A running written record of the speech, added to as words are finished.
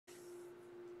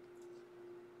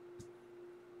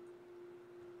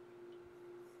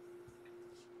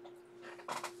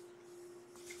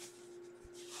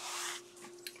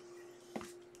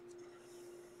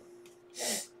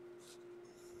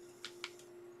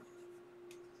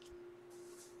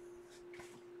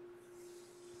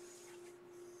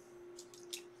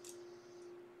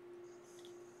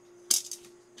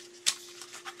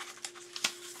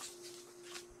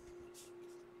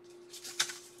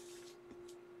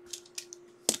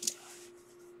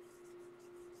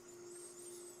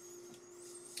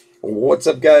What's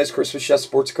up, guys? Chris with Chef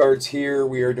Sports Cards here.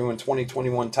 We are doing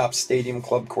 2021 Top Stadium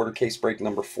Club quarter case break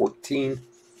number 14.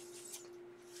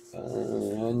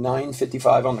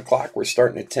 9:55 on the clock. We're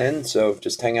starting at 10, so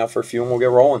just hang out for a few and we'll get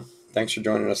rolling. Thanks for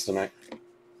joining us tonight.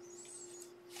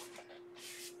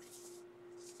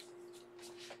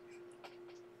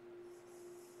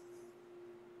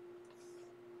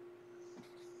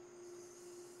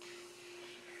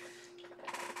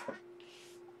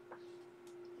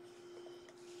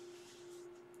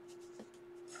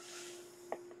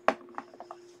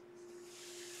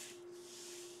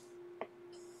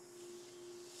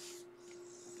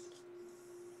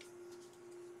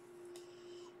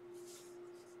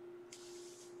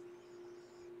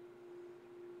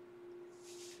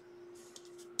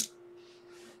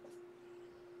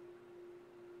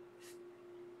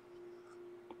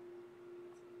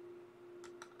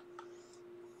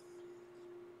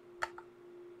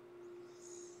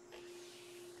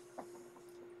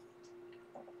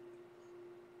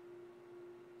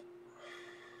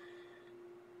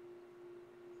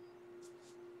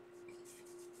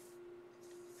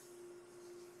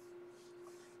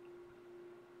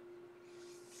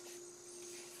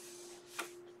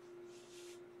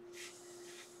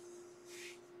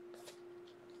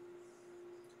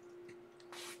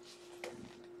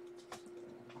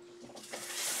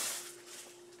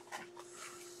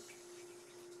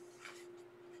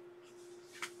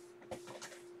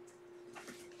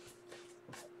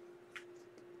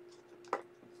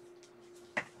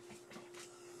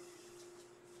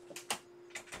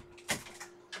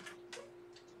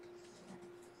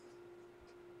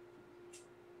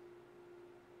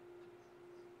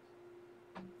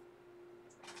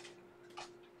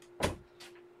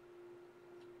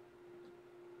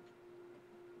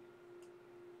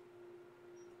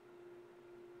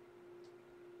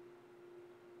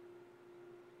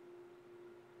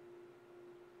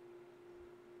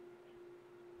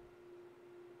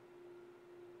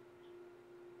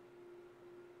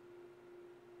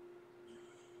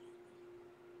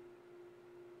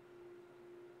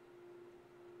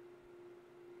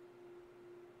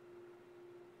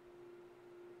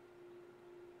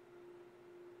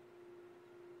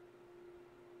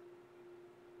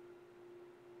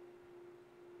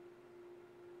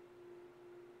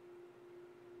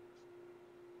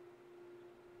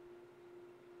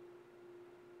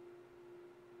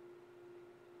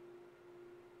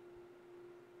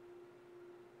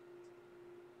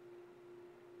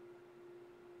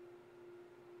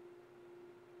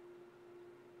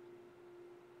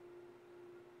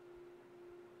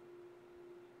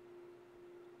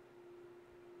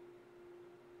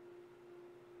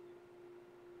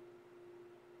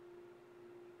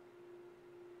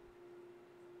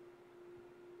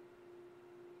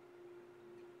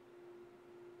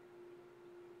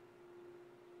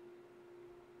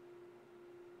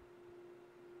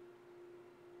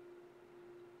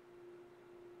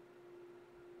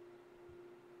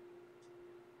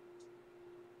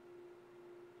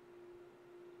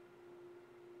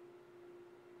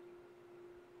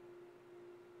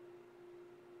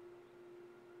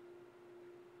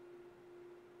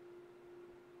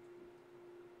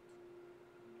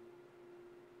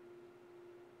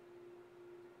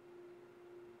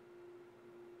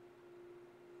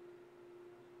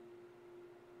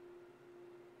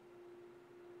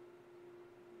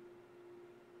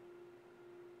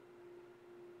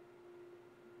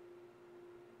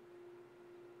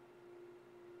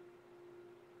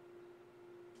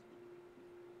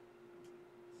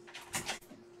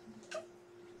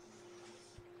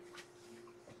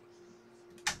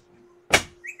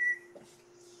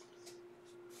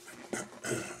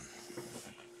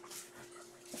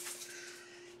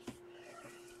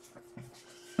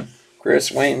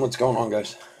 Chris, Wayne, what's going on,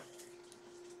 guys?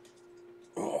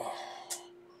 Oh.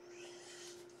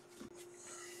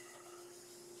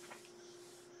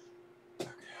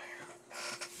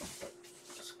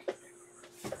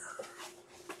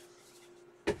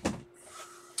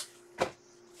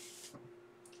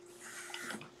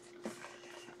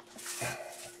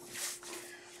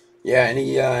 Yeah,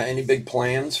 any big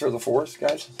plans for the fourth,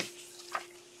 guys?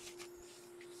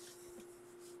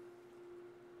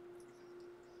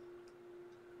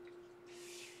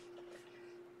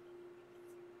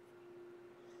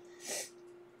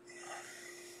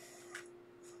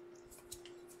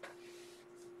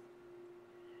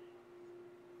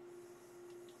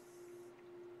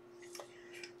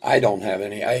 I don't have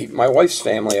any. My wife's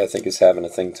family, I think, is having a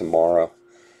thing tomorrow,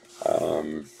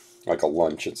 um, like a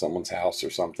lunch at someone's house or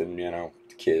something. The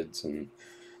kids and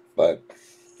but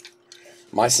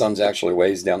my son's actually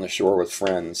ways down the shore with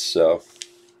friends, so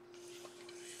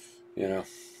you know,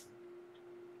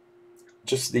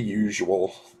 just the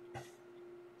usual.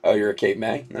 Oh, you're a Cape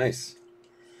May? Nice.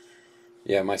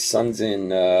 Yeah, my son's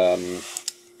in. It'd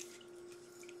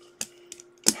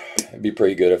be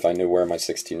pretty good if I knew where my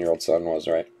 16-year-old son was,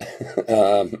 right?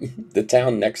 The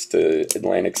town next to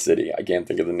Atlantic City. I can't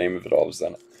think of the name of it all of a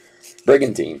sudden.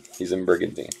 Brigantine. He's in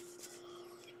Brigantine.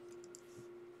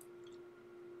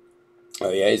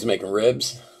 Oh, yeah, he's making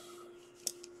ribs.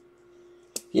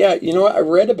 Yeah, you know what? I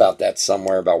read about that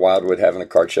somewhere about Wildwood having a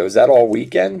card show. Is that all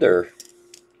weekend or?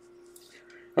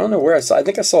 I don't know where I saw. I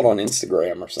think I saw it on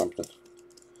Instagram or something.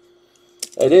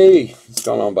 Eddie, what's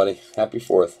going on, buddy? Happy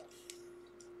 4th.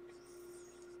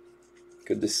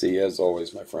 Good to see you as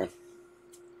always, my friend.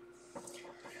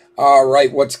 All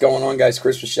right, what's going on, guys?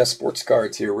 Chris with Chef Sports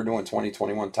Cards here. We're doing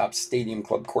 2021 Topps Stadium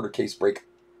Club quarter case break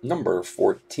number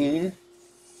 14.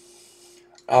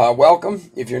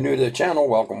 Welcome. If you're new to the channel,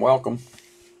 welcome, welcome.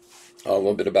 A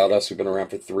little bit about us. We've been around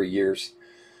for 3 years.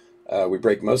 We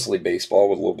break mostly baseball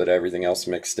with a little bit of everything else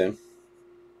mixed in.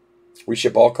 We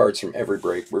ship all cards from every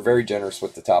break. We're very generous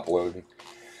with the top loading.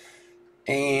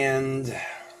 And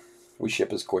we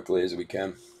ship as quickly as we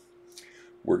can.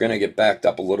 We're going to get backed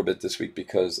up a little bit this week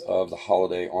because of the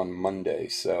holiday on Monday.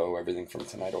 So everything from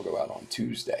tonight will go out on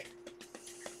Tuesday.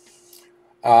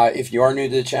 If you are new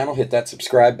to the channel, hit that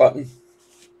subscribe button.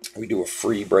 We do a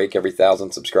free break every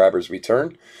 1,000 subscribers we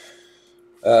turn.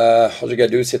 All you got to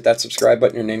do is hit that subscribe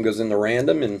button. Your name goes in the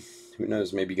random, and who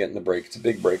knows, maybe getting the break. It's a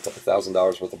big break, up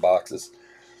 $1,000 worth of boxes.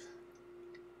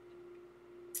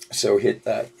 So hit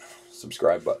that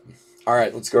subscribe button. All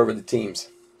right, let's go over the teams.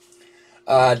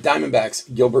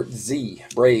 Diamondbacks, Gilbert Z.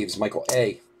 Braves, Michael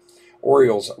A.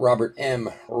 Orioles, Robert M.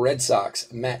 Red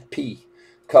Sox, Matt P.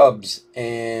 Cubs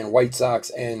and White Sox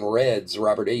and Reds,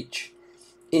 Robert H.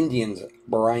 Indians,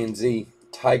 Brian Z.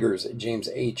 Tigers, James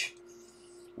H.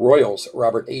 Royals,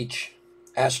 Robert H.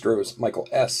 Astros, Michael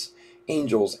S.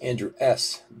 Angels, Andrew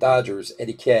S. Dodgers,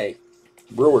 Eddie K.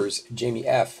 Brewers, Jamie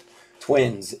F.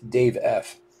 Twins, Dave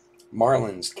F.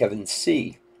 Marlins, Kevin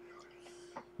C.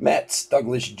 Mets,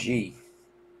 Douglas G.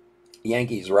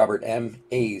 Yankees, Robert M.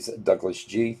 A's, Douglas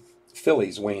G.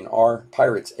 Phillies, Wayne R.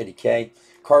 Pirates, Eddie K.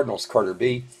 Cardinals, Carter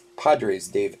B. Padres,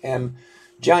 Dave M.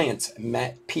 Giants,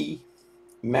 Matt P.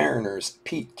 Mariners,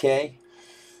 Pete K.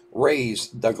 Rays,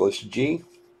 Douglas G.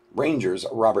 Rangers,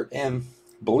 Robert M.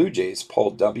 Blue Jays,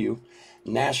 Paul W.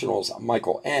 Nationals,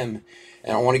 Michael M.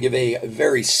 And I want to give a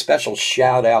very special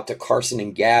shout out to Carson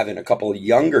and Gavin, a couple of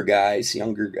younger guys,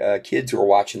 kids who are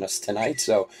watching us tonight.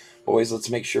 So, boys, let's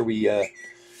make sure we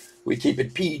keep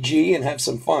it PG and have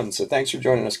some fun. So thanks for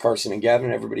joining us, Carson and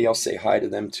Gavin. Everybody else, say hi to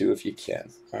them too if you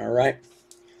can. All right.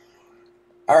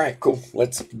 All right, cool.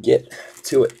 Let's get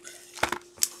to it.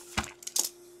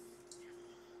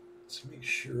 Let's make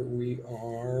sure we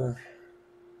are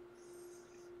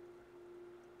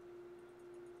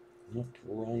not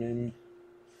running.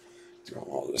 Doing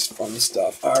all this fun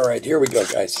stuff. All right, here we go,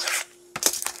 guys.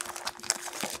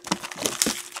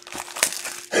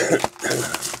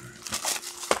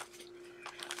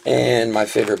 And my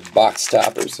favorite box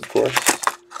toppers, of course.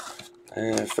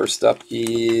 And first up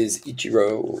is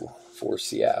Ichiro for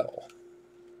Seattle.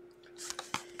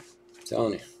 I'm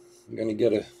telling you, I'm gonna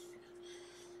get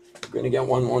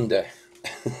one day.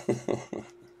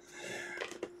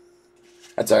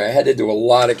 That's all right. I had to do a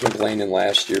lot of complaining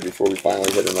last year before we finally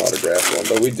hit an autograph one,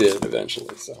 but we did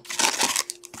eventually. So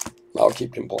I'll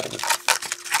keep complaining.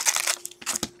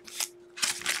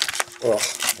 Ugh,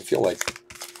 I feel like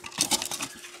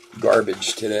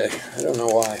garbage today. I don't know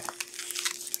why.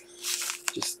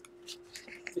 Just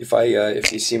if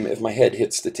my head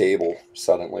hits the table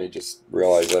suddenly, just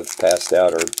realize I've passed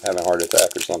out or having a heart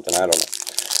attack or something. I don't know.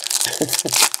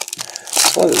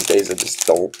 It's one of those days I just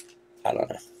don't. I don't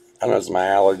know. I don't know if it's my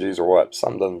allergies or what.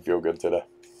 Something doesn't feel good today.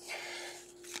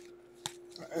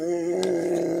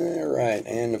 Right,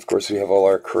 and of course we have all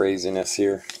our craziness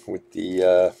here with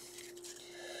the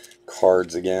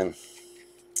cards again.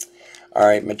 All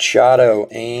right, Machado,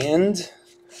 and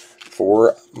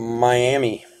for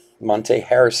Miami, Monte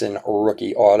Harrison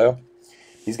rookie auto.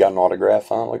 He's got an autograph,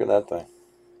 huh? Look at that thing.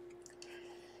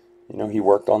 You know, he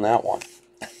worked on that one.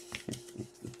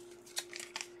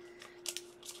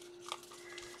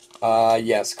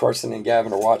 Yes, Carson and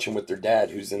Gavin are watching with their dad,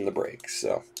 who's in the break.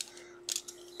 So,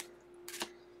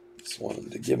 just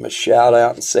wanted to give him a shout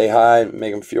out and say hi and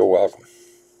make him feel welcome.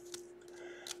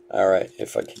 All right,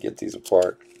 if I could get these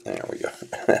apart. There we go.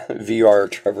 VR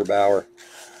Trevor Bauer.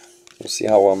 We'll see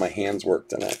how well my hands work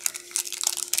tonight.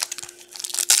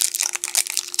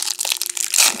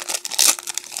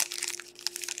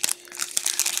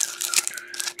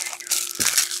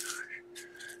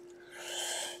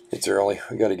 It's early.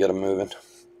 We got to get them moving. All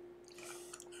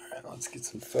right, let's get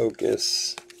some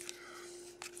focus.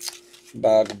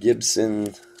 Bob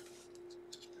Gibson.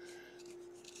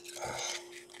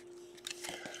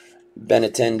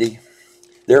 Benintendi.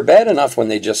 They're bad enough when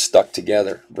they just stuck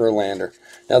together. Verlander.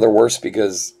 Now they're worse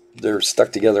because they're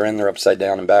stuck together and they're upside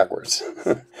down and backwards.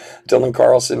 Dylan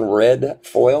Carlson, red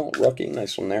foil rookie.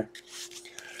 Nice one there.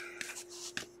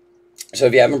 So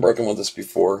if you haven't broken with us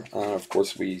before, of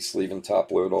course we sleeve and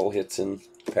top load all hits and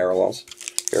parallels,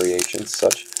 variations,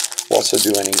 such. We'll also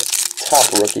do any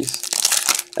top rookies.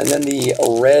 And then the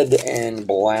red and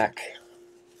black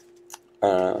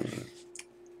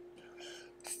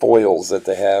foils that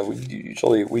they have.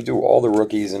 We do all the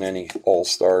rookies and any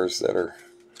all-stars that are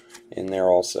in there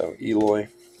also. Eloy,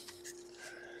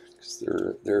 because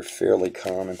they're fairly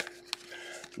common.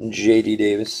 J.D.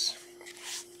 Davis.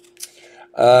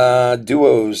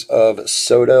 Duos of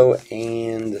Soto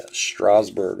and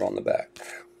Strasburg on the back.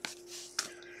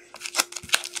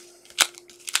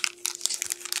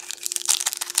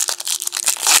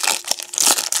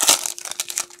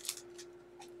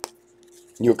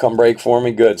 You'll come break for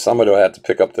me? Good. Somebody will have to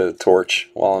pick up the torch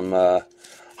while I'm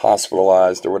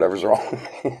hospitalized or whatever's wrong.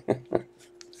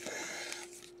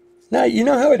 Now, you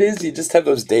know how it is? You just have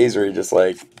those days where you're just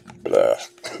like, blah.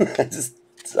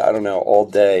 I don't know, all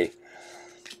day.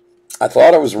 I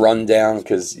thought I was run down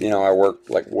because, you know, I work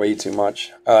like way too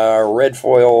much. Red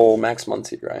foil, Max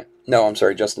Muncy, right? No, I'm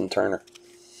sorry, Justin Turner.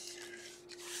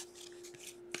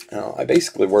 I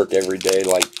basically work every day,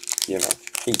 like, you know,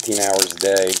 18 hours a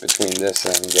day between this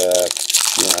and,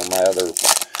 you know, my other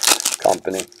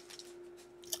company.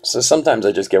 So sometimes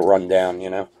I just get run down,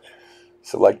 you know.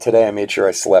 So like today I made sure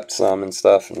I slept some and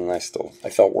stuff, and I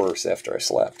felt worse after I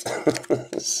slept.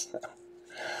 So.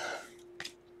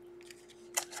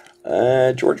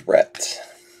 George Brett.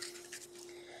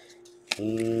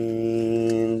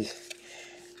 And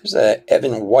there's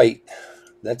Evan White.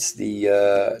 That's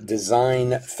the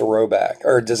design throwback,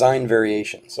 or design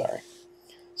variation, sorry.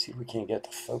 See if we can't get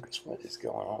the focus. What is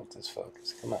going on with this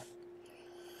focus? Come on.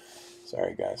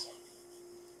 Sorry, guys.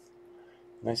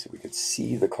 Nice if we could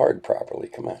see the card properly.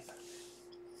 Come on.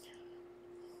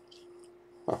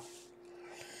 Huh.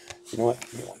 You know what?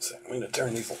 Give me 1 second. I'm going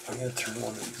to turn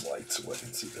one of these lights away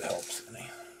and see if it helps any.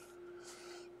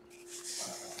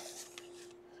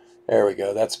 There we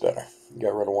go. That's better.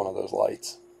 Got rid of one of those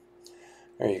lights.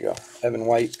 There you go. Evan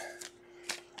White.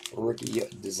 Rookie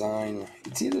design.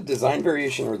 It's either design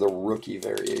variation or the rookie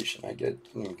variation. I get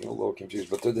a little confused,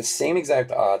 but they're the same exact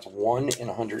odds, 1 in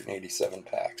 187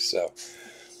 packs. So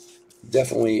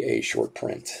definitely a short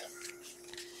print.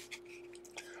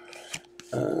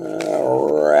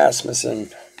 Rasmussen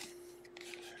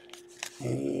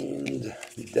and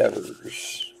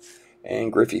Devers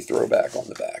and Griffey throwback on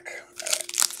the back.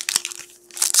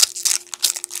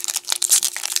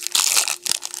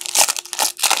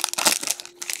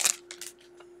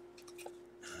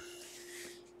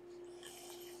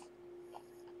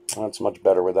 That's much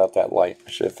better without that light.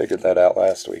 I should have figured that out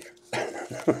last week.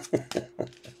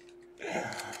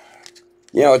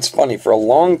 You know, it's funny. For a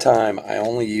long time, I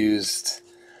only used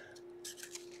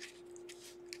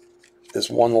this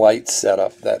one light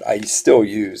setup that I still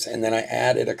use, and then I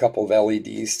added a couple of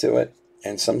LEDs to it,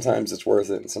 and sometimes it's worth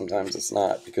it and sometimes it's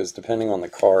not, because depending on the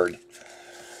card.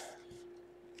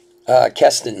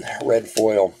 Keston, red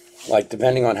foil. Like,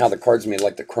 depending on how the card's made,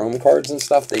 like the chrome cards and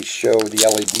stuff, they show the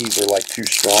LEDs are, like, too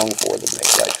strong for them. They,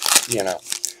 like, you know.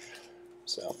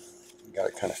 So, you got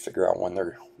to kind of figure out when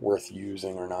they're worth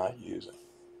using or not using.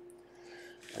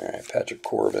 All right, Patrick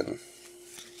Corbin.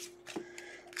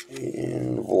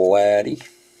 And Vladdy.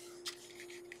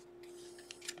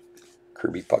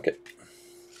 Kirby Puckett.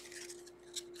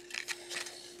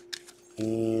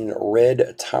 And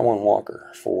red Taiwan Walker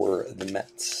for the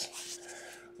Mets.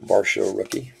 Varsho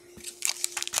rookie.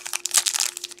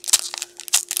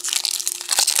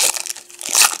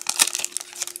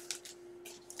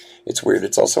 It's weird.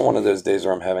 It's also one of those days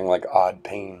where I'm having like odd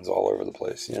pains all over the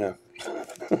place, you know.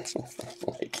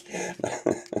 Like,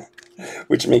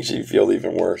 which makes you feel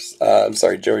even worse. I'm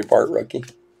sorry, Joey Bart rookie.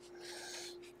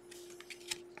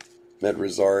 Med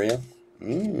Rosario. A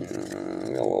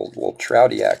little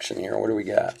Trouty action here. What do we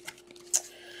got?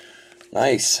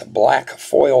 Nice. Black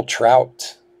foil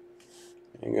Trout.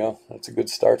 There you go. That's a good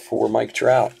start for Mike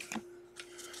Trout.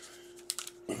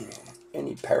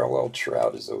 Any parallel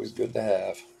Trout is always good to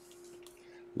have.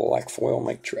 Black foil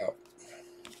Mike Trout.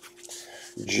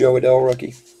 Joe Adell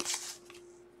rookie.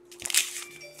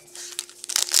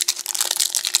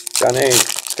 Johnny,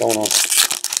 what's going on?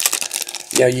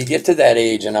 Yeah, you get to that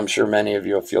age, and I'm sure many of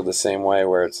you will feel the same way,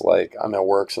 where it's like I'm at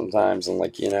work sometimes, and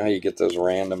like how you get those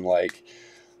random like,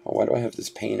 oh, why do I have this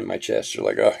pain in my chest? You're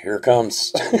like, oh, here it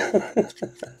comes.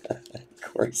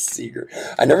 Corey Seager.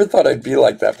 I never thought I'd be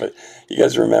like that, but you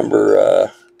guys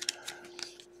remember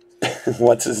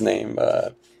what's his name?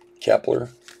 Kepler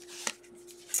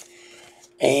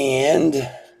and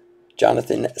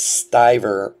Jonathan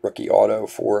Stiver, rookie auto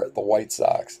for the White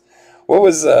Sox. What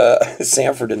was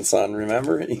Sanford and Son?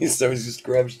 Remember? He used to always just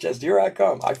grab his chest. Here I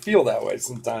come. I feel that way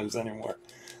sometimes anymore.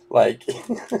 Like,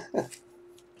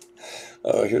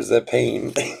 oh, here's that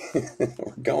pain.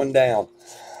 We're going down.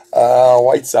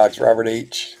 White Sox, Robert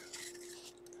H.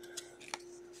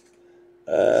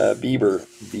 Bieber,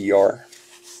 BR.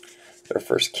 Their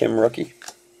first Kim rookie.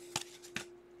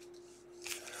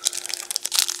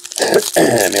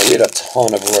 Man, we had a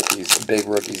ton of rookies, big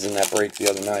rookies in that break the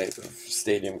other night,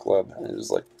 Stadium Club. It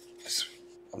was like,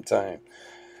 I'm telling you,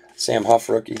 Sam Huff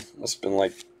rookie, must have been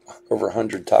like over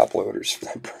 100 top loaders for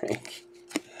that break.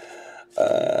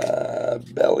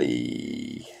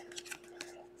 Belly,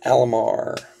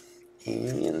 Alomar,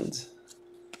 and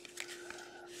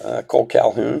Cole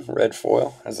Calhoun, red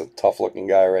foil. That's a tough looking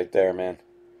guy right there, man.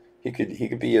 He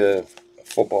could be a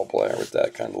football player with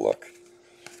that kind of look.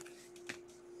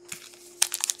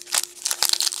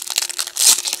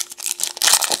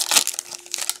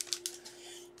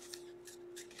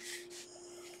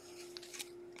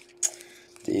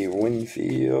 Dave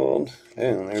Winfield.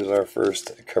 And there's our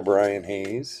first Ke'Bryan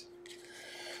Hayes.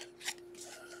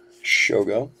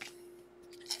 Shogo.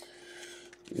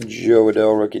 Joe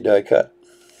Adell rookie die cut.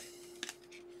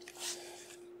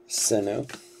 Seno.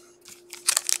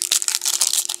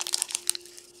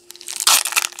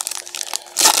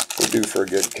 We're due for a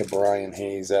good Ke'Bryan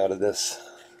Hayes out of this.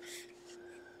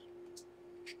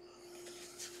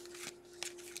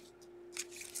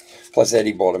 Plus,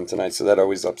 Eddie bought him tonight, so that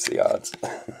always ups the odds.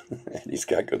 Eddie's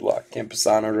got good luck.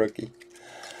 Campusano rookie.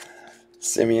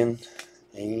 Simeon.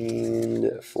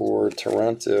 And for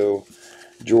Toronto,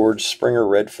 George Springer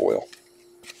red foil.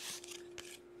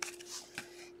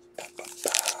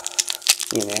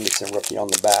 Ian Anderson rookie on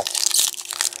the back.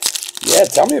 Yeah,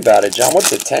 tell me about it, John.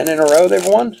 What's it, 10 in a row they've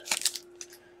won?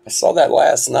 I saw that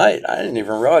last night. I didn't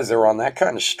even realize they were on that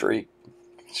kind of streak.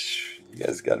 You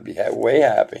guys got to be way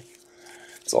happy.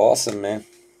 It's awesome, man.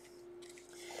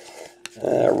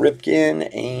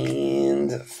 Ripken,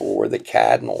 and for the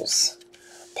Cardinals,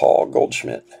 Paul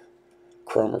Goldschmidt,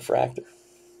 Chrome Refractor.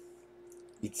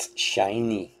 It's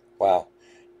shiny. Wow.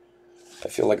 I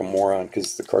feel like a moron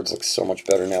because the cards look so much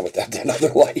better now without that other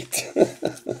light.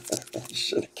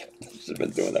 Should have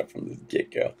been doing that from the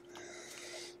get-go.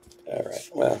 All right.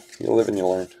 Well, you live and you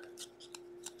learn.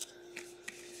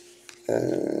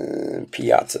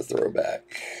 Piazza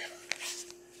throwback.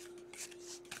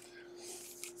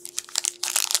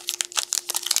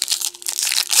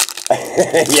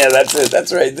 Yeah, that's it.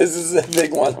 That's right. This is a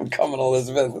big one. I'm coming,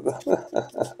 Elizabeth.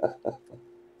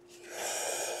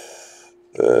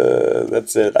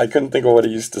 That's it. I couldn't think of what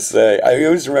he used to say. I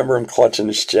always remember him clutching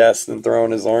his chest and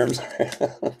throwing his arms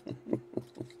around.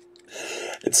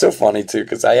 It's so funny, too,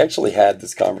 because I actually had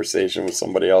this conversation with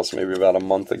somebody else maybe about a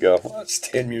month ago.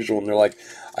 Stan Musial, and they're like,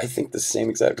 I think the same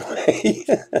exact way.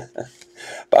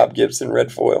 Bob Gibson,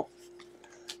 red foil.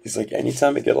 He's like,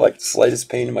 anytime I get like the slightest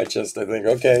pain in my chest, I think,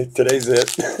 okay, today's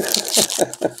it.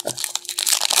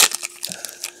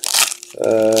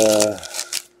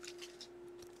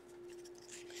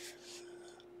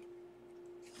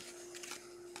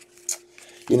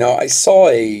 I saw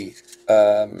I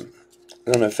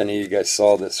don't know if any of you guys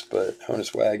saw this, but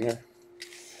Honus Wagner,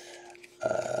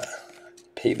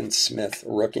 Pavin Smith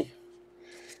rookie,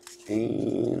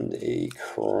 and a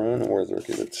Cronenworth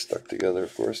rookie that's stuck together,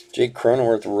 of course. Jake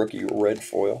Cronenworth rookie red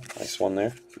foil. Nice one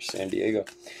there for San Diego.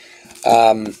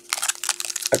 A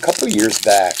couple years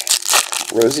back,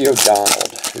 Rosie O'Donnell,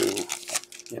 who,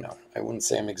 I wouldn't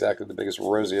say I'm exactly the biggest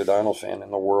Rosie O'Donnell fan in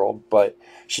the world, but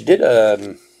she did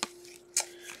a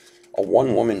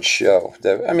one-woman show.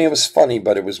 It was funny,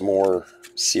 but it was more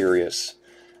serious.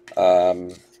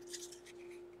 And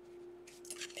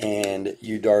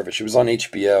Yu Darvish. It was on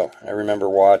HBO. I remember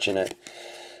watching it.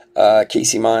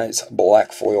 Casey Mize,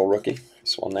 black foil rookie.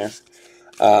 This one there.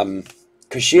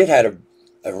 Because she had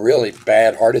a really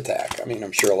bad heart attack.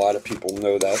 I'm sure a lot of people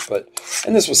know that,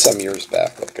 and this was some years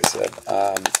back, like I said.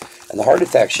 And the heart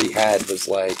attack she had was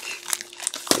like,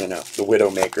 the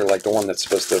Widowmaker, like the one that's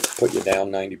supposed to put you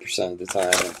down 90% of the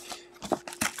time.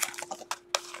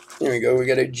 And here we go. We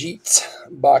got a Jeets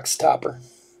box topper.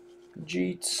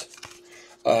 Jeets.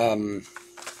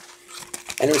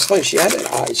 And it was funny. She had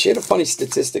a funny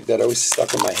statistic that always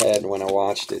stuck in my head when I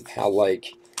watched it. How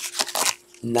like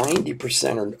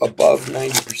 90% or above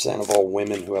 90% of all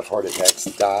women who have heart attacks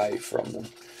die from them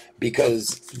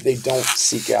because they don't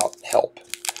seek out help.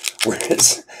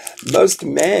 Whereas most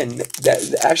men,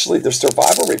 that actually their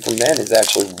survival rate for men is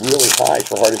actually really high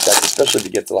for heart attacks, especially to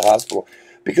get to the hospital.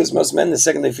 Because most men, the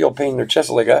second they feel pain in their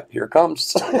chest, are like, "Ah, here it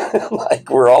comes."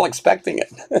 Like we're all expecting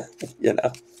it, you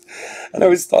know. And I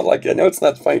always thought, like, I know it's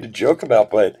not funny to joke about,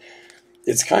 but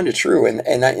it's kind of true. And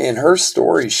in her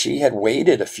story, she had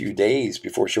waited a few days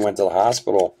before she went to the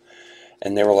hospital,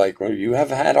 and they were like, "Well, you have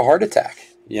had a heart attack,"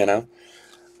 you know.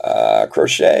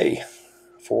 Crochet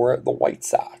for the White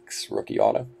Sox, rookie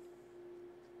auto.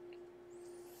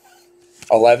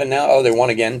 11 now. Oh, they won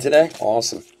again today.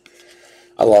 Awesome.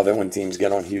 I love it when teams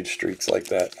get on huge streaks like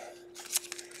that.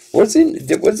 Wasn't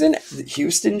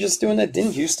Houston just doing that?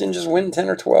 Didn't Houston just win 10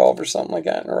 or 12 or something like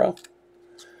that in a row?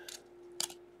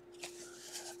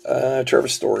 Trevor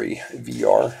Story,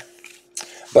 VR.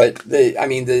 But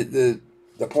the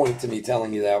point to me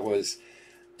telling you that was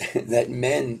that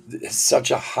men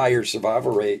such a higher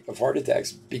survival rate of heart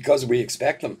attacks because we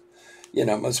expect them. You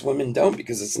know, most women don't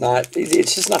because it's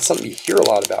just not something you hear a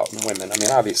lot about in women. I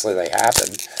mean, obviously they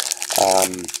happen.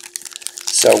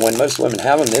 So when most women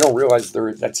have them, they don't realize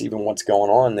that's even what's going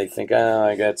on. They think, oh,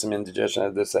 I got some indigestion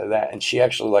of this, that. And she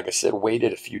actually, like I said,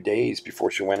 waited a few days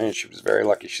before she went in. She was very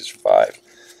lucky she survived.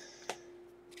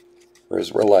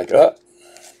 Whereas we're like, oh,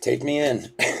 take me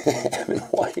in. I'm in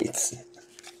whites.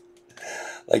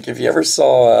 Like if you ever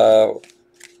saw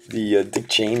the Dick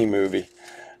Cheney movie,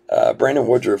 Brandon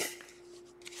Woodruff,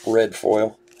 red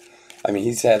foil. I mean,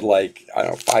 he's had like, I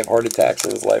don't know, 5 heart attacks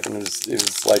in his life, and it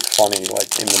was like funny.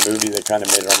 Like in the movie, they kind of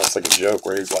made it almost like a joke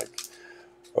where he's like,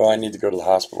 "Oh, I need to go to the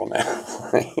hospital now."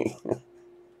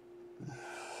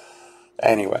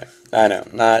 Anyway, I know,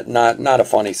 not a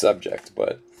funny subject,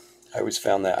 but I always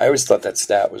thought that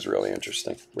stat was really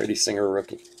interesting. Brady Singer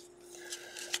rookie.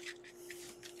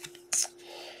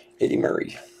 Eddie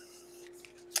Murray.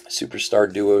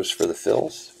 Superstar duos for the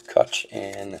Phils, Kutch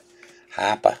and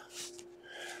Hapa.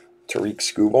 Tariq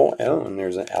Skubal. Oh, and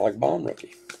there's an Alec Baum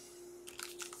rookie.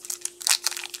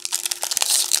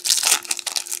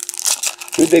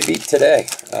 Who'd they beat today,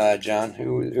 John?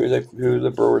 Who are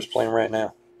the Brewers playing right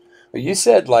now? Well, you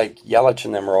said like Yelich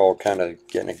and them are all kind of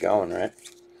getting it going, right?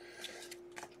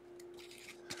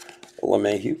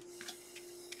 LeMahieu.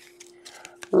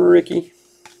 Ricky.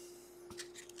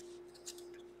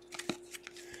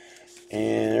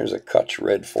 And there's a Kutch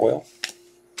red foil.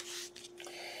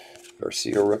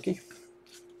 Garcia rookie.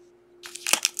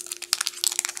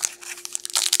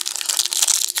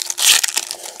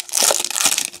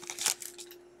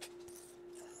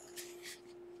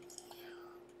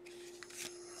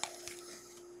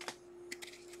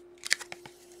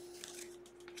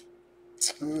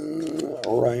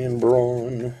 Ryan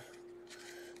Braun.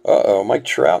 Uh-oh, Mike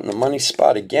Trout in the money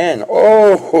spot again.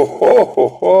 Oh, ho, ho, ho,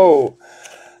 ho.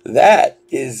 That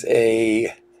is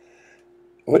a...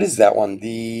 What is that one?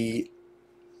 The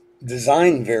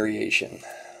design variation.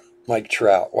 Mike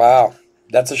Trout. Wow.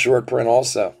 That's a short print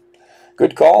also.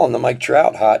 Good call on the Mike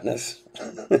Trout hotness.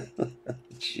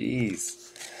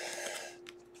 Jeez.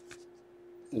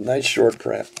 Nice short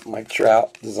print. Mike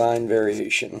Trout design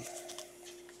variation.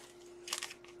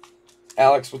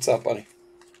 Alex, what's up, buddy?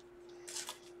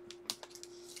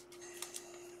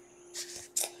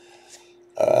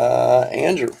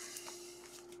 Andrew.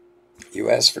 You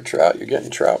asked for Trout. You're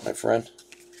getting Trout, my friend.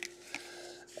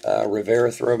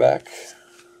 Rivera throwback.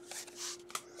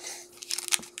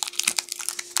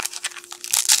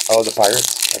 Oh, the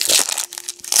Pirates. Okay.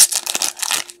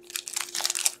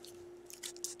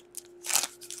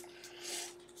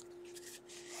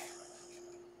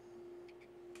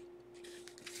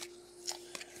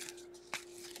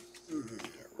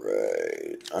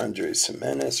 Right. Andres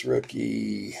Jimenez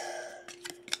rookie.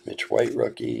 Mitch White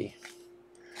rookie.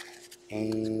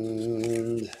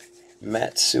 And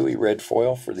Matt Suey red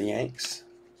foil for the Yanks.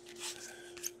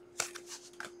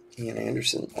 Ian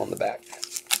Anderson on the back.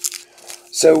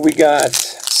 So we got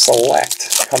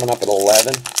Select coming up at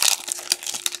 11.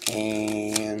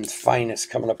 And Finest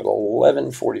coming up at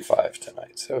 11:45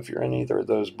 tonight. So if you're in either of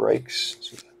those breaks,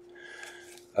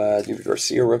 David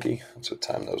Garcia rookie. That's what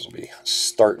time those will be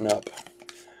starting up.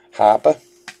 Hoppa.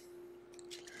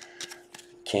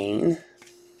 Kane.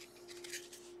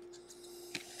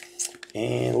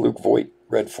 And Luke Voigt,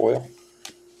 red foil.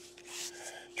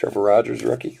 Trevor Rogers,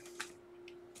 rookie.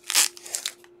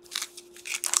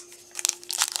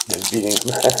 They're beating him.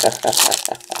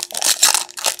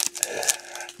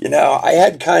 You know, I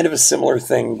had kind of a similar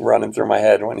thing running through my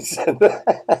head when he said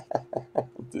that.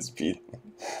 This beat,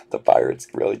 the Pirates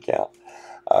really count.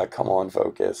 Come on,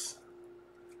 focus.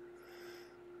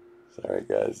 Sorry,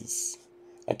 guys.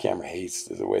 My camera hates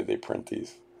the way they print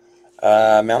these.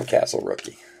 Mountcastle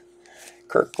rookie.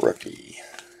 Kirk rookie.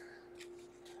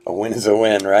 A win is a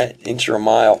win, right? Inch or a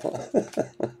mile.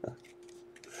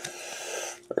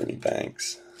 Ernie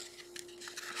Banks.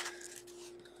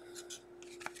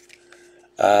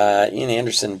 Ian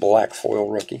Anderson, black foil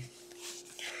rookie.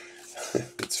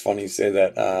 It's funny you say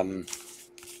that.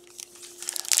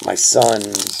 My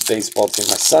son's baseball team,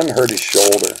 my son hurt his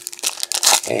shoulder,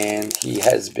 and he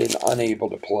has been unable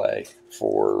to play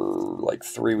for like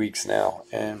 3 weeks now,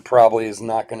 and probably is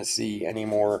not going to see any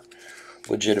more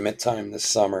legitimate time this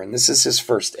summer. And this is his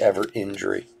first ever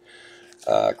injury.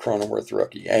 Cronenworth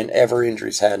rookie, and ever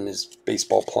injuries had in his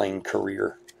baseball playing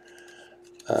career.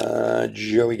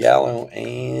 Joey Gallo,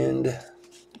 and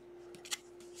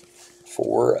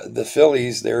for the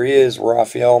Phillies, there he is,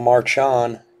 Rafael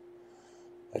Marchand.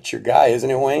 That's your guy, isn't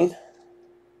it, Wayne?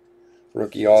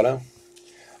 Rookie auto.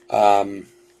 But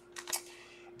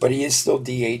he is still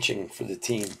DHing for the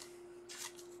team.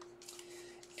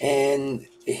 And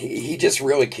he just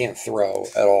really can't throw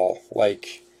at all.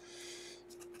 Like,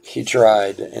 he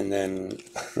tried, and then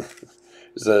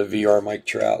there's a VR Mike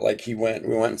Trout. Like, we went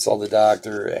and saw the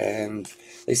doctor, and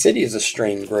they said he has a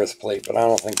strained growth plate, but I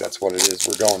don't think that's what it is.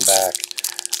 We're going back.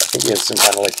 I think he has some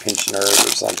kind of like pinched nerve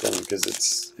or something, because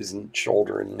his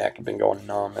shoulder and neck have been going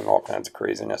numb and all kinds of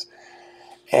craziness.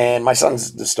 And my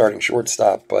son's the starting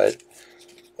shortstop, but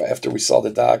after we saw the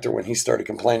doctor, when he started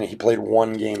complaining, he played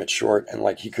one game at short, and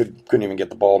like he couldn't even get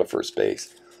the ball to first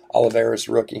base. Oliveras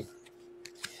rookie.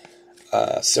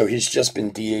 So he's just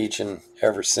been DHing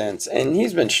ever since, and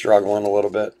he's been struggling a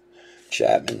little bit.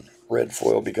 Chapman, red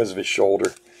foil, because of his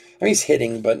shoulder. I mean, he's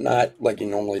hitting, but not like he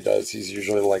normally does. He's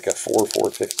usually like a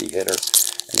 450 hitter,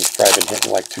 and he's probably been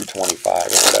hitting like 225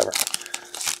 or whatever.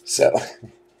 So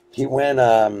he went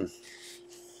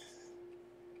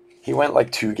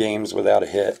like 2 games without a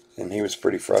hit, and he was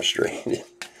pretty frustrated.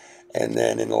 And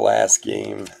then in the last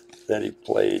game that he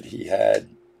played, he had,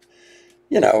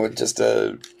 just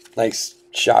a nice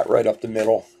shot right up the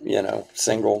middle,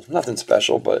 single, nothing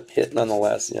special, but hit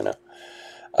nonetheless,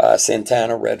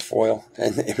 Santana, red foil.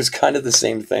 And it was kind of the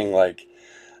same thing, like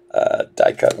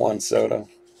die cut Juan Soto,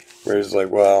 where it's like,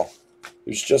 well, it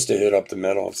was just a hit up the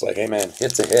middle. It's like, hey man,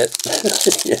 hit's a hit.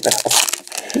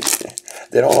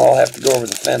 They don't all have to go over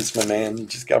the fence, my man. You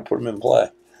just got to put them in play.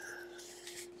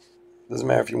 Doesn't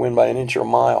matter if you win by an inch or a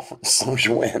mile, as long as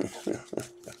you win.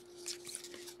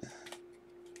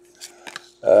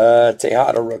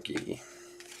 Tejada rookie.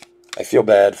 I feel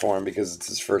bad for him because it's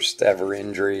his first ever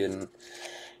injury, and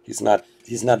he's not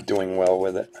doing well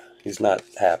with it. He's not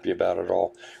happy about it at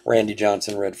all. Randy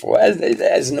Johnson, red foil,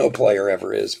 as no player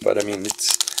ever is. But I mean,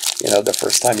 it's the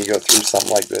first time you go through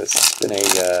something like this.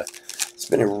 It's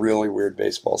been a really weird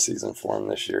baseball season for him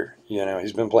this year.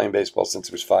 He's been playing baseball since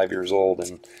he was 5 years old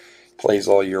and plays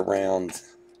all year round.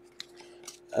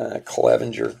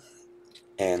 Clevenger,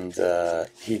 and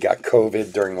he got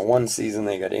COVID during the one season.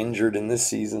 They got injured in this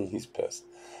season. He's pissed.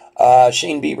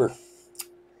 Shane Bieber.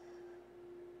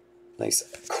 Nice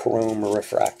chrome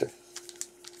refractor.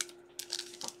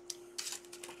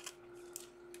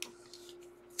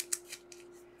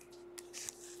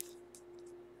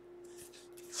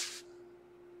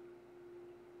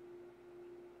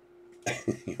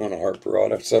 You want a Harper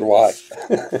auto? So do I.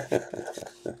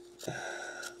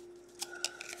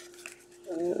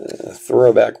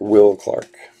 Throwback Will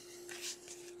Clark.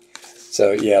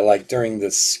 So yeah, like during the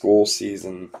school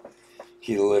season,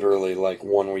 he literally like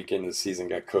 1 week into the season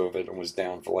got COVID and was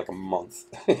down for like a month.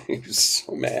 He was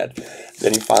so mad.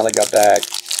 Then he finally got back,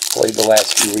 played the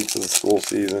last few weeks of the school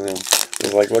season, and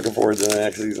was like looking forward to the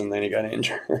next season. Then he got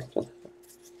injured.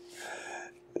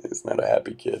 He's not a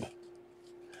happy kid.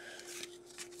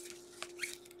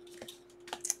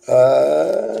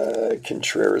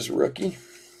 Contreras rookie.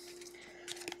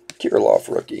 Kirilloff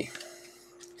rookie.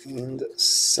 And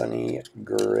Sonny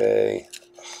Gray.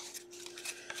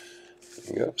 There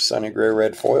you go. Sonny Gray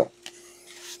red foil.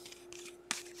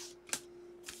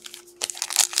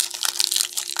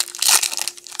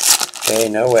 Hey,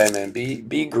 no way, man.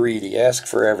 Be greedy. Ask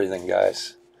for everything,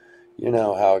 guys. You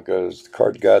know how it goes. The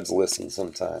card gods listen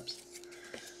sometimes.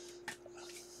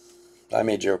 I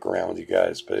may joke around with you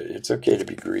guys, but it's okay to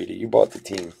be greedy. You bought the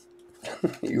team.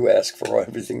 You ask for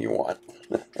everything you want.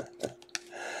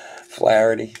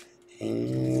 Flaherty.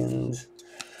 And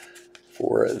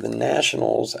for the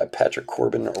Nationals, Patrick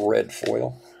Corbin red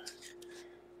foil.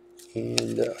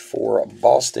 And for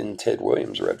Boston, Ted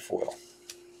Williams, red foil.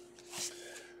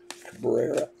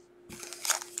 Cabrera.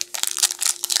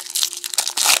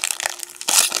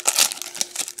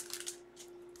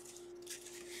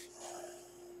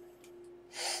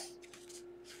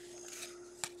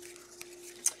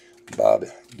 Bob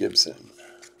Gibson.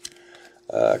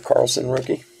 Carlson,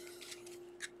 rookie.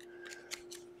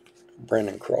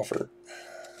 Brandon Crawford.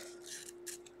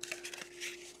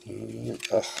 And,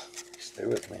 stay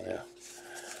with me now.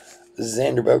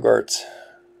 Xander Bogaerts.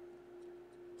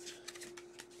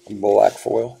 Black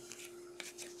foil.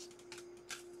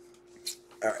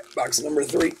 All right, box number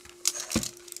 3.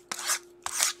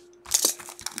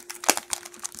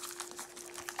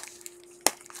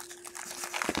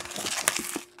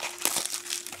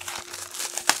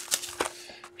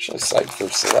 Actually psyched for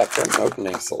select. I'm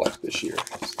opening select this year.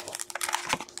 So this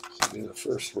will be the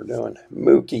first we're doing.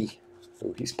 Mookie.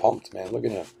 Oh, he's pumped, man. Look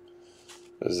at him.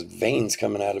 There's veins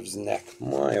coming out of his neck.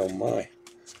 My, oh my.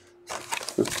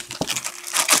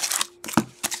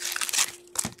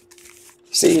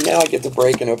 See, now I get to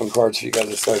break and open cards for you guys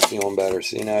to start feeling better.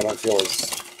 See, now I don't feel as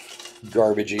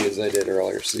garbagey as I did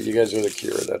earlier. See, you guys are the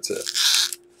cure. That's it.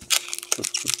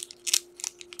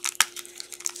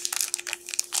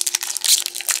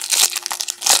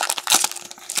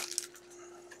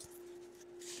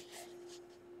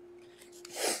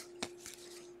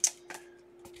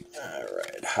 All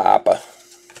right, Hoppa.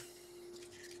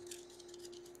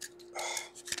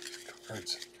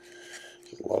 Cards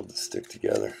just love to stick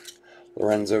together.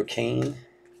 Lorenzo Cain.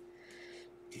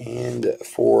 And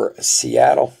for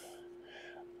Seattle,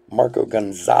 Marco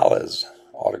Gonzalez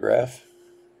autograph.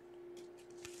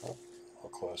 Oh,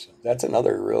 close. That's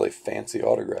another really fancy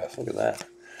autograph. Look at that.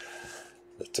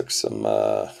 It took some.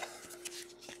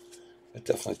 It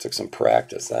definitely took some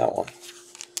practice. That one.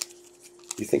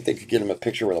 You think they could get him a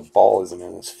picture where the ball isn't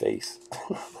in his face?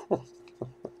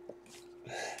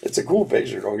 It's a cool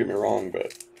picture. Don't get me wrong,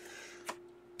 but.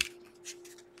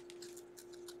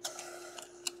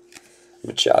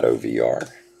 Machado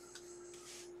VR.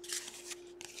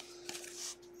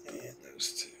 And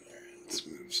those two. Let's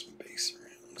move some base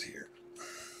around here.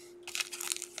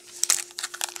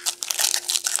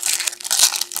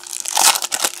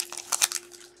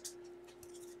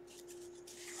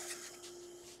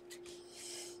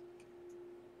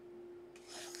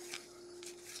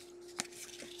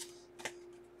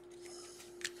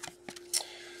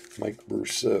 Mike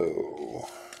Brousseau.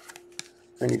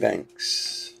 Ernie Banks.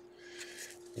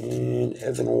 And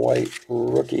Evan White,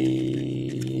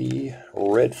 rookie,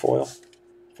 red foil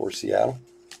for Seattle.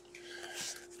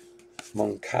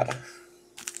 Moncada.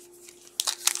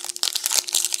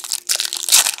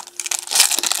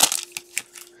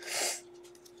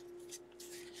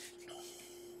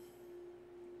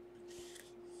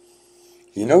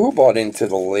 You know who bought into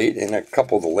the late, in a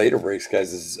couple of the later breaks,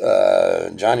 guys, is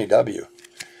Johnny W.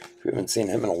 We haven't seen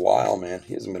him in a while, man.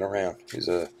 He hasn't been around. He's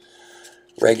a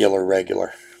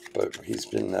regular. But he's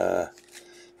been, I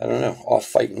don't know, off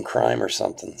fighting crime or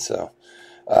something. So,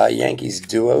 Yankees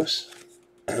duos.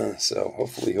 So,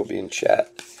 hopefully he'll be in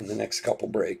chat in the next couple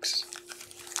breaks.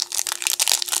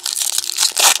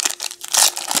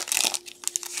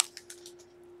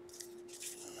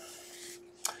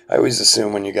 I always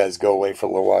assume when you guys go away for a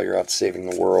little while, you're out saving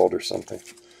the world or something.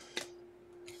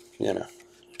 You know,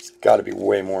 it's got to be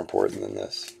way more important than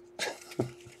this.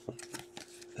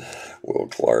 Will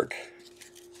Clark.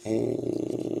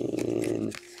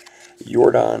 And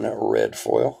Jordan red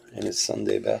foil in his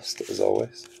Sunday best, as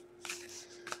always.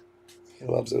 He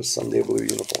loves those Sunday blue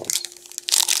uniforms.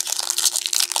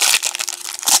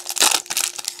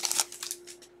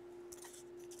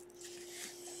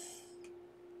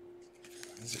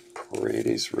 Is it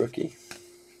Paredes rookie?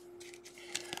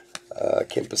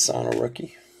 Campusano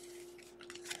rookie.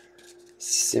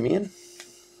 Simeon.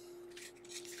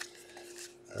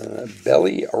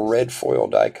 Belly, a red foil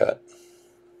die cut.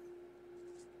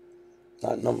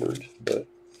 Not numbered, but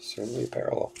certainly a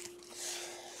parallel.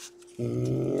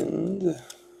 And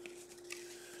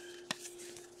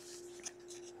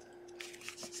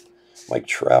Mike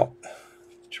Trout.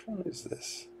 Which one is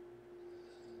this?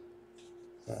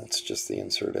 It's just the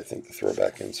insert, I think, the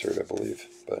throwback insert, I believe.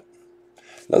 But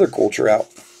another cool Trout.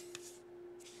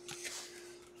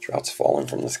 Trout's falling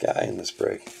from the sky in this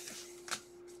break.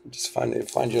 Just find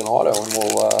you an auto, and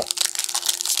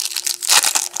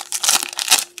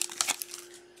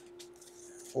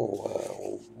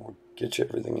we'll get you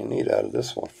everything you need out of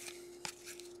this one.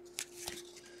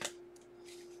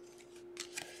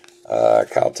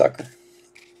 Kyle Tucker,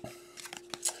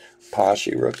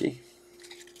 Pashi rookie,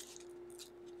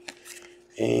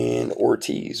 and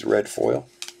Ortiz red foil.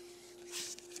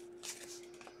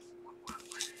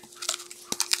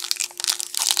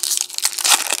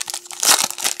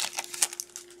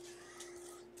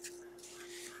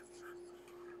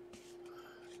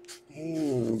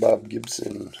 Bob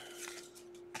Gibson.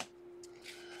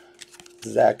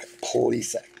 Zach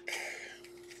Plesac.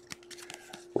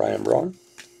 Ryan Braun.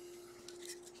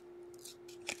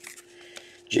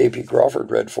 J.P.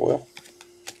 Crawford, red foil.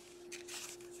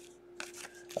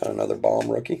 Another bomb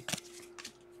rookie.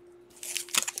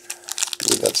 I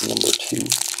believe that's number 2.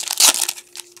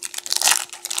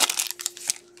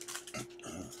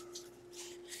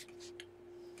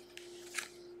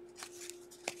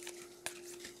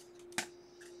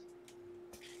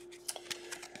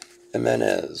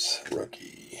 Jimenez,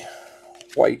 rookie.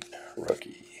 White,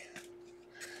 rookie.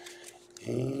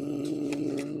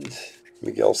 And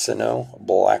Miguel Sano,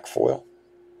 black foil.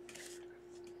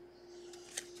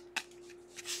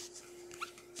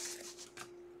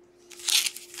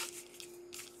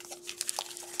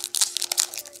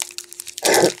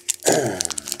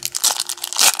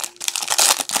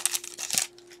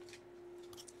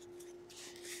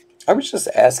 I was just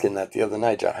asking that the other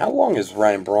night, John. How long has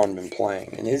Ryan Braun been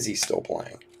playing, and is he still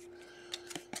playing?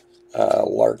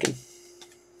 Larkin.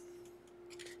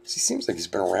 He seems like he's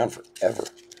been around forever.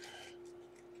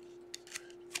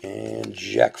 And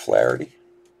Jack Flaherty.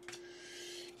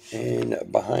 And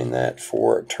behind that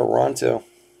for Toronto,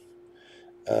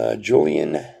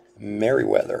 Julian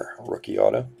Merriweather, rookie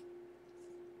auto.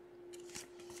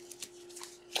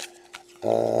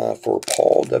 For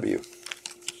Paul W.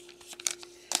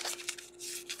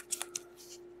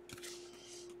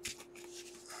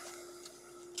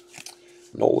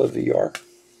 Nola VR.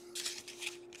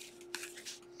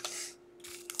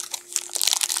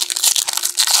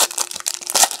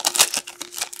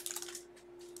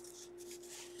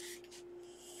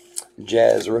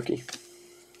 Jazz rookie.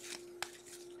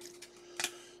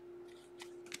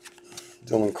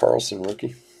 Dylan Carlson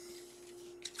rookie.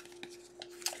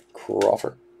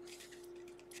 Crawford.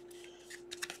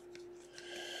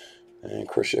 And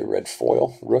Crochet red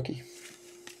foil rookie.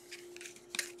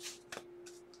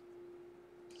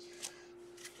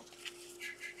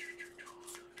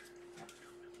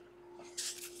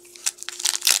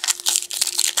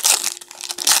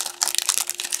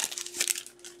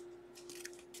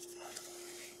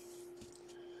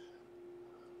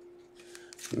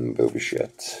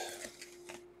 Bobichette.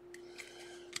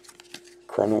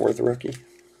 Cronenworth rookie.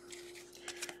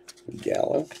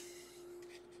 Gallo.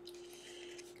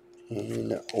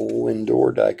 And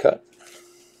Lindor die cut.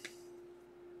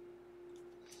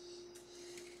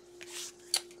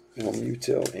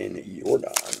 Muto and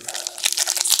Jordan.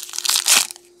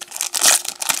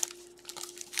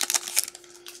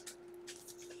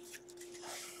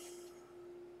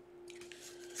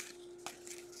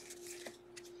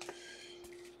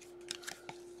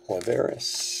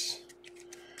 Olivares.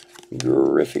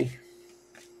 Griffey.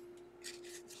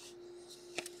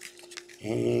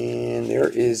 And there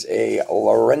is a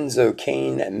Lorenzo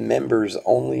Cain members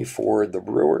only for the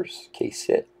Brewers. Case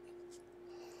hit.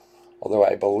 Although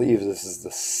I believe this is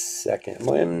the second.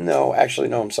 Well, no, actually,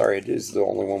 no, I'm sorry. It is the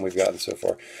only one we've gotten so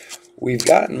far. We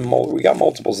got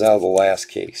multiples out of the last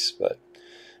case, but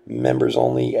members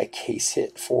only a case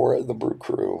hit for the Brew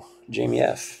Crew. Jamie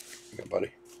F. Good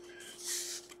buddy.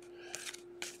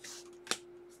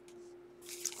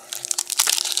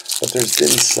 But there's been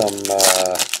some,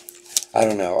 I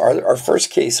don't know. Our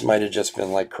first case might have just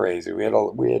been like crazy. We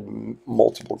had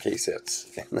multiple case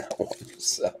hits in that one,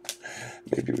 so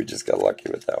maybe we just got lucky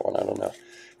with that one. I don't know.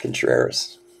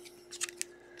 Contreras,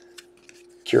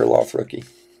 Kirilloff rookie,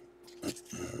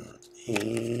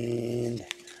 and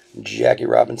Jackie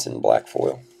Robinson black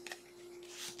foil.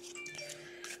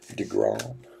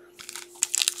 DeGrom.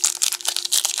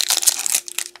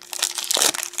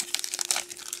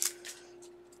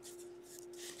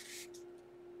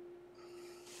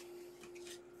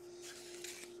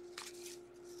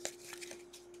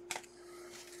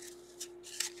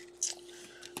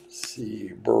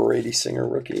 See, Brady Singer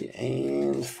rookie,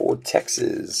 and for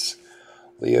Texas,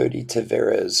 Leody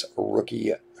Taveras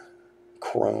rookie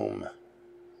chrome.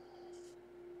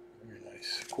 Very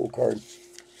nice, cool card.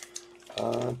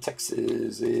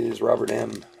 Texas is Robert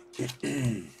M.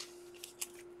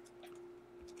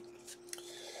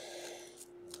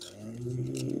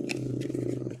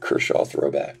 Kershaw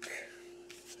throwback.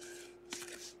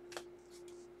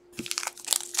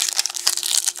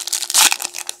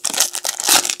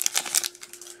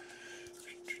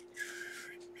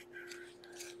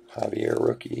 Javier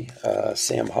rookie.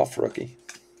 Sam Huff rookie.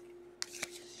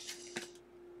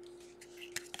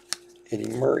 Eddie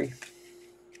Murray.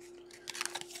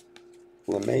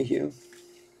 LeMahieu.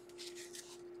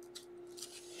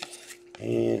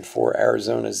 And for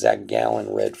Arizona, Zach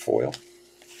Gallen red foil.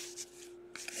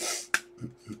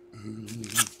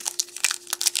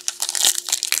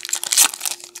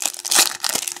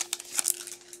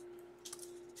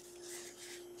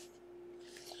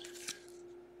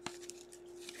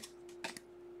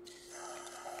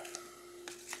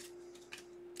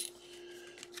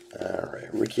 All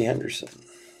right, Ricky Henderson.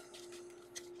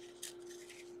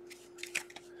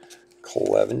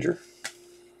 Clevenger.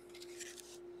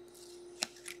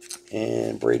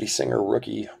 And Brady Singer,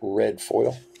 rookie red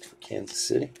foil for Kansas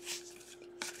City.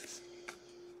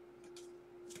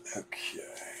 Okay.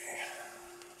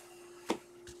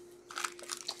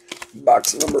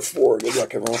 Box number 4. Good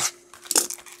luck, everyone.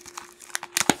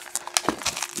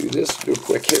 Do this, do a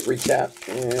quick hit recap,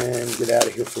 and get out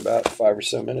of here for about 5 or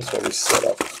so minutes while we set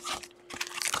up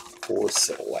for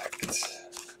select.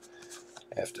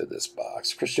 After this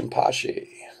box, Christian Pache,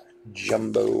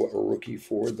 jumbo rookie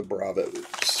for the Bravos.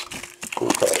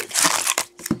 Cool card.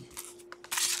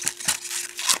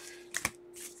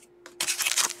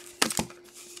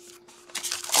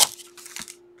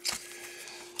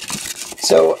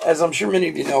 So, as I'm sure many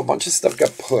of you know, a bunch of stuff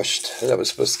got pushed that was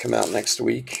supposed to come out next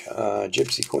week.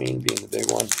 Gypsy Queen being the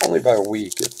big one. Only by a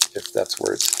week, if that's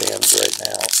where it stands right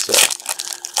now. So,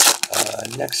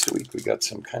 next week we got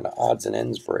some kind of odds and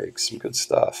ends breaks. Some good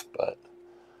stuff, but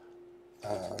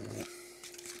I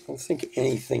don't think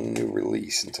anything new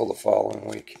release until the following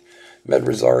week. Med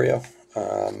Rosario.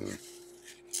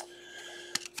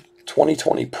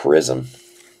 2020 Prism.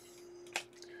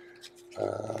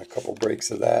 A couple breaks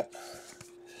of that.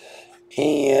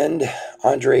 And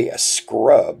Andre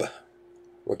Scrub,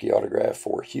 rookie autograph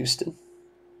for Houston,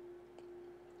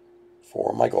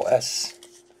 for Michael S.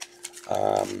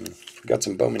 Got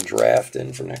some Bowman draft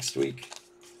in for next week.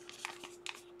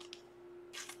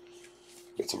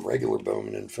 Got some regular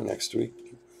Bowman in for next week.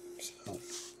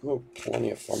 So,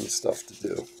 plenty of fun stuff to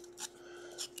do.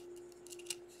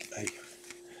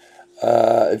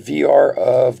 VR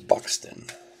of Buxton.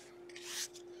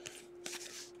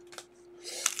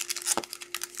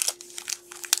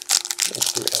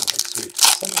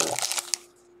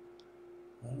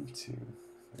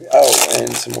 Oh,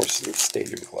 and some more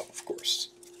Stadium Club, of course.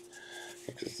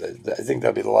 Because I think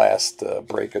that'll be the last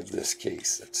break of this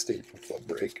case, that Stadium Club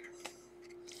break.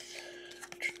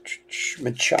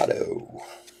 Machado.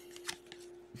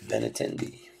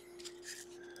 Benintendi.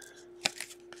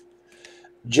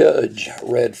 Judge,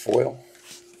 red foil.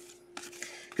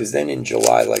 Because then in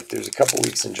July, like there's a couple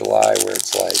weeks in July where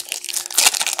it's like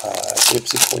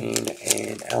Gypsy Queen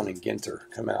and Allen Ginter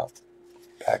come out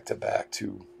back to back,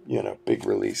 two, big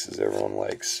releases everyone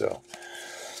likes. So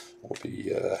we'll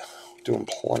be doing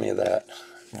plenty of that.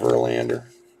 Verlander,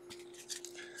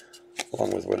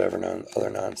 along with whatever other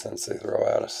nonsense they throw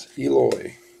at us.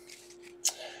 Eloy.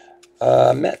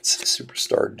 Mets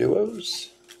Superstar Duos.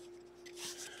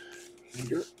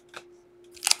 Here.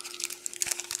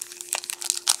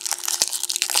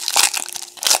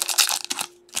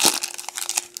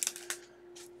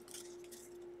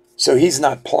 So he's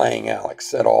not playing,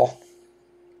 Alex, at all.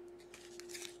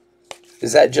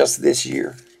 Is that just this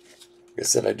year? Like I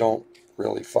said, I don't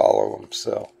really follow him.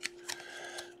 So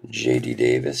J.D.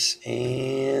 Davis,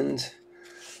 and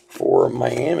for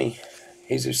Miami,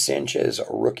 Jesus Sanchez, a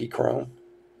rookie chrome.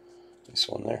 This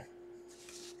one there.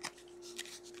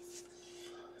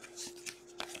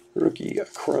 Rookie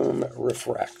chrome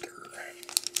refractor.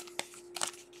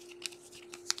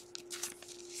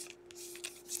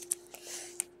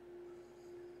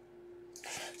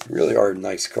 Really are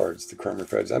nice cards, the chrome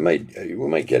refractors. We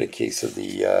might get a case of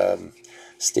the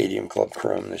Stadium Club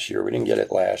chrome this year. We didn't get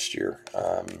it last year.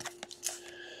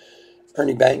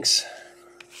 Ernie Banks,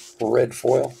 red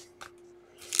foil.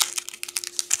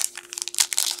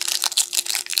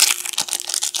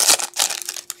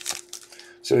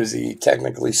 So is he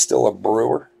technically still a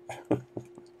Brewer?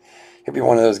 He'd be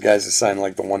one of those guys that signed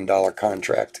like the $1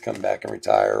 contract to come back and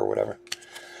retire or whatever.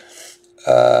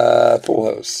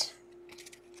 Pujols.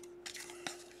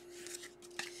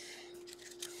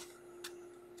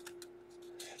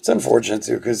 It's unfortunate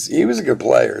too because he was a good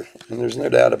player, and there's no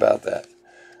doubt about that.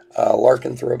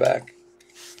 Larkin throwback,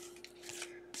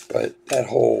 but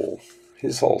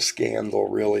his whole scandal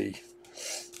really,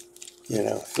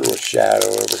 threw a shadow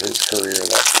over his career.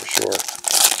 That's for sure.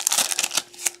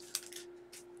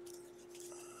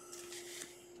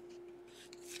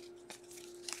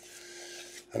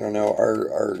 I don't know.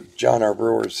 Our John R.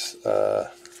 Brewer's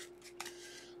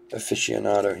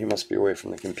aficionado. He must be away from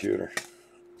the computer.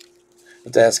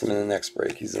 Let's ask him in the next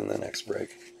break. He's in the next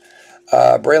break.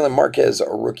 Braylon Marquez, a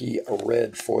rookie, a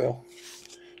red foil.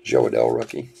 Joe Adell,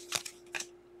 rookie.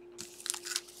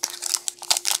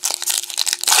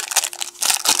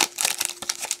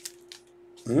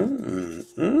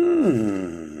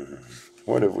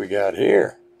 What have we got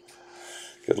here?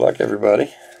 Good luck,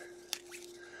 everybody.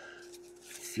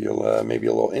 Feel maybe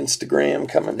a little Instavision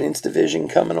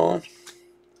coming on.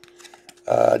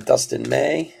 Dustin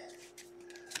May.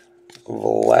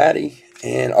 Vladdy.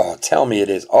 And, oh, tell me it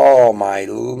is. Oh, my.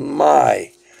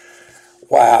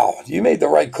 Wow. You made the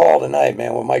right call tonight,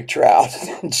 man, with Mike Trout.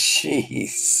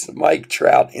 Jeez. Mike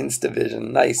Trout,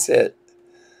 Instavision. Nice hit.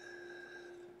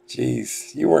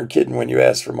 Jeez. You weren't kidding when you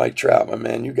asked for Mike Trout, my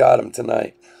man. You got him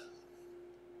tonight.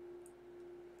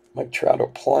 Mike Trout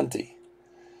plenty.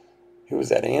 Who was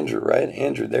that? Andrew, right?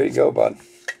 Andrew, there you go, bud.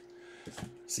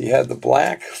 So you had the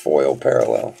black foil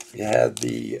parallel. You had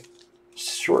the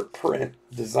short print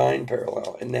design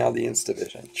parallel. And now the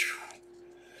Instavision.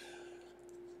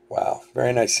 Wow.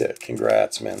 Very nice hit.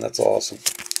 Congrats, man. That's awesome.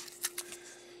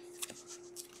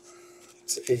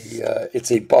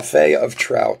 It's a buffet of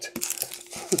Trout.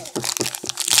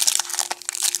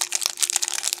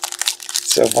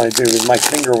 So funny too, because my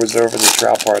finger was over the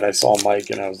Trout part. I saw Mike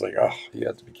and I was like, oh, you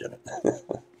have to be kidding.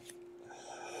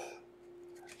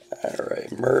 All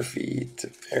right, Murphy,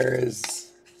 Tavares,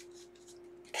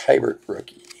 Kybert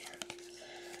rookie,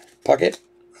 Puckett,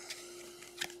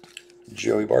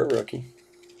 Joey Bart rookie,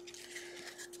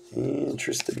 and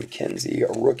Tristan McKenzie,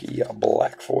 a rookie, a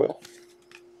black foil.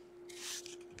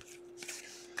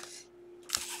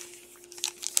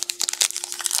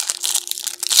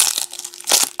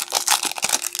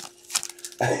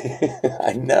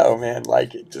 I know, man.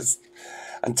 Like, it just,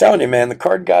 I'm telling you, man, the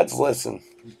card gods listen.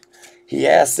 He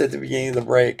asked at the beginning of the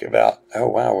break about, oh,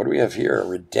 wow, what do we have here? A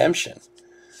redemption.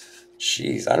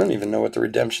 Jeez, I don't even know what the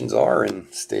redemptions are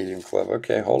in Stadium Club.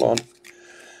 Okay, hold on.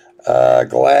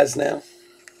 Glasnow.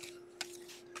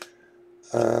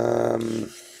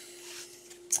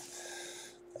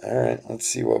 All right, let's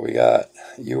see what we got.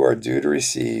 You are due to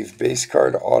receive base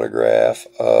card autograph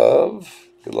of,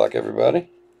 good luck, everybody,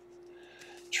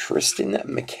 Tristan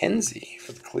McKenzie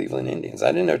for the Cleveland Indians.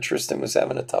 I didn't know Tristan was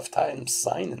having a tough time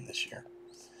signing this year.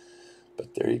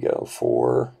 But there you go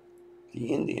for the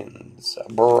Indians.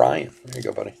 Brian, there you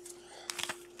go, buddy.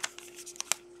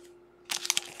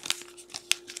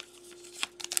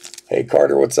 Hey,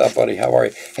 Carter, what's up, buddy? How are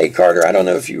you? Hey, Carter, I don't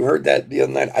know if you heard that the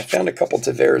other night. I found a couple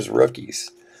Tavares rookies.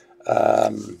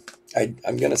 I'm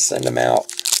going to send them out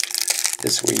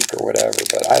this week or whatever,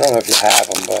 but I don't know if you have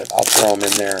them, but I'll throw them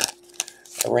in there.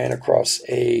 I ran across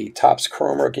a Topps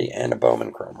Chrome rookie and a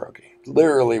Bowman Chrome rookie.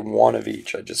 Literally one of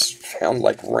each. I just found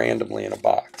like randomly in a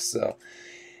box. So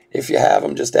if you have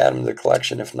them, just add them to the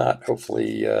collection. If not,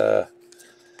 hopefully,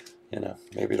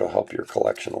 maybe it'll help your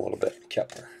collection a little bit.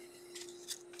 Kepler.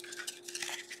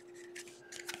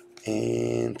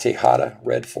 And Tejada,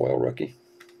 red foil rookie.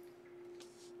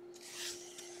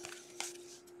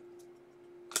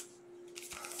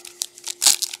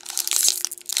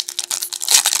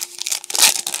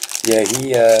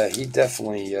 Yeah, he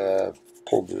definitely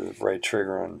pulled the right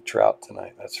trigger on Trout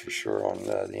tonight. That's for sure on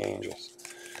the Angels.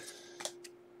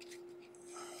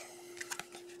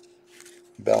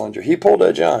 Bellinger. He pulled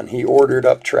a John. He ordered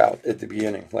up Trout at the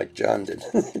beginning, like John did.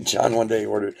 John one day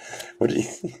ordered,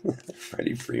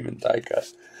 Freddie Freeman die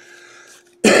cut.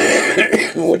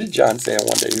 What did John say on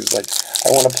one day? He was like, I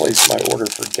want to place my order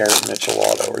for Garrett Mitchell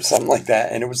auto or something like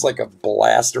that. And it was like a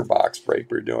blaster box break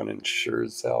we were doing, and sure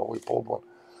as hell we pulled one.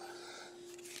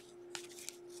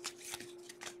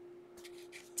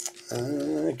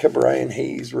 Brian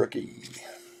Hayes rookie.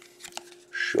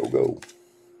 Shogo.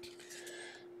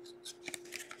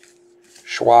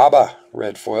 Schwaba,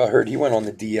 red foil. I heard he went on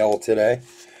the DL today.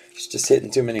 He's just hitting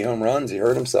too many home runs. He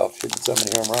hurt himself hitting so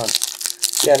many home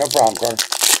runs. Yeah, no problem, Carter.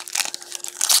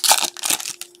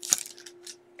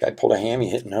 Guy pulled a hammy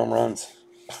hitting home runs.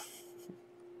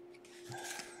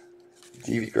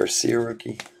 Deivi Garcia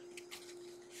rookie.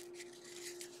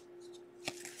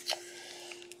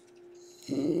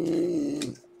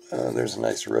 There's a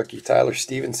nice rookie. Tyler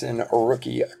Stevenson, a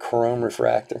rookie Chrome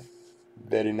refractor.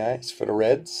 Very nice for the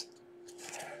Reds.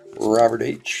 Robert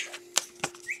H.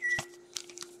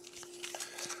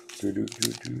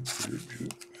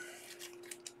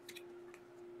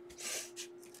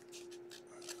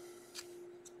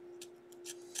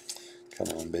 Come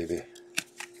on, baby.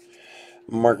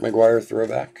 Mark McGwire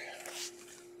throwback.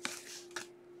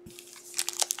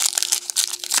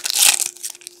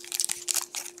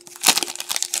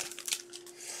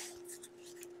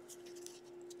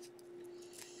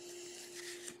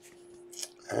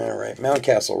 All right,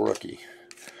 Mountcastle rookie.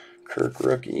 Kirk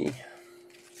rookie.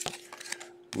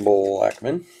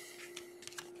 Blackman.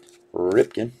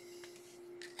 Ripken.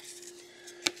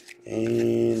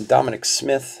 And Dominic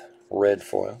Smith, red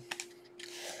foil.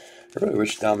 I really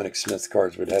wish Dominic Smith's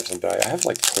cards would have some value. I have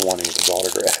like 20 of his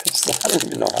autographs. I don't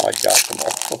even know how I got them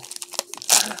all.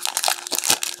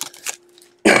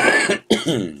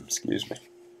 Excuse me.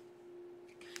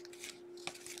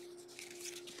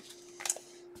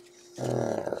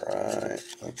 All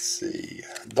Let's see.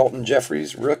 Dalton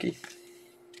Jeffries, rookie.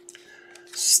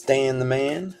 Stan the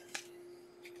Man.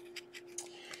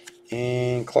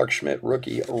 And Clark Schmidt,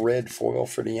 rookie, red foil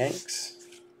for the Yanks.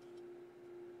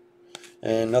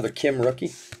 And another Kim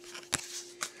rookie.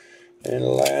 And the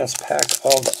last pack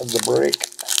of the break.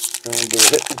 And do a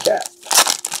hit the cap.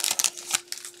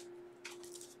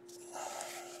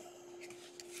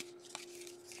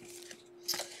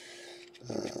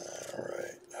 All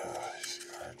right.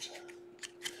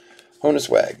 Honus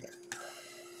Wagner.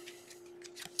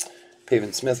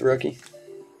 Pavin Smith rookie.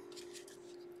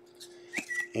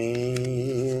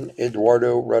 And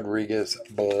Eduardo Rodriguez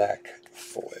black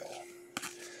foil.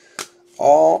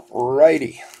 All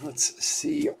righty, let's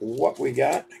see what we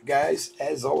got. Guys,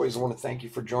 as always, I want to thank you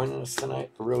for joining us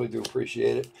tonight. I really do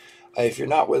appreciate it. If you're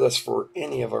not with us for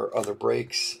any of our other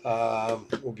breaks,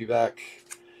 we'll be back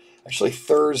actually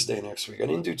Thursday next week. I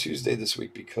didn't do Tuesday this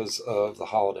week because of the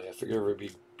holiday. I figured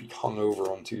everybody would be hungover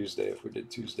on Tuesday if we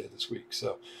did Tuesday this week.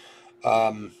 So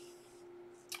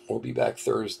we'll be back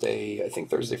Thursday, I think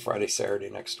Thursday, Friday,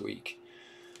 Saturday next week.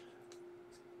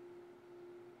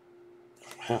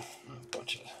 Wow, a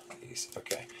bunch of these.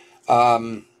 Okay.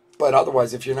 But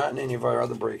otherwise, if you're not in any of our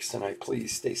other breaks tonight,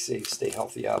 please stay safe, stay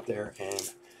healthy out there.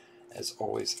 And as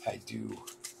always, I do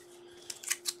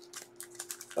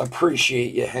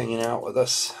appreciate you hanging out with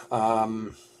us.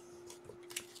 Okay,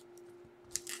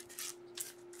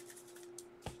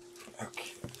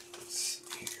 let's see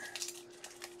here.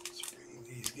 Let's bring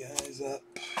these guys up.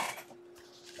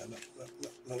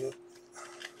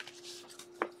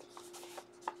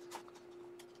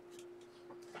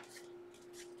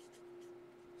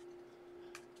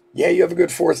 Yeah, you have a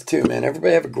good 4th too, man.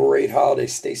 Everybody have a great holiday.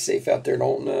 Stay safe out there.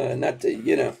 Don't not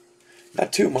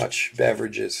too much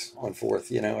beverages on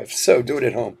 4th. If so, do it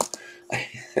at home.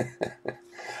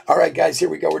 All right, guys, here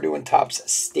we go. We're doing Topps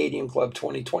Stadium Club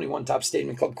 2021 Topps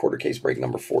Stadium Club quarter case break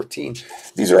number 14.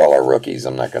 These are all our rookies.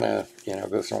 I'm not gonna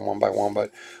go through them one by one,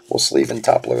 but we'll sleeve and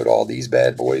top load all these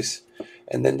bad boys.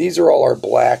 And then these are all our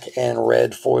black and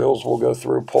red foils. We'll go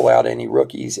through, pull out any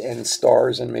rookies and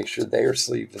stars, and make sure they are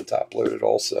sleeved and top loaded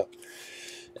also.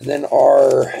 And then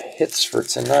our hits for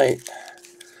tonight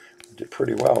did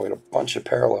pretty well. We had a bunch of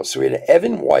parallels. So we had an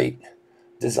Evan White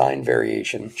design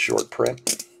variation, short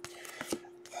print.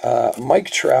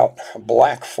 Mike Trout,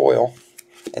 black foil.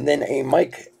 And then a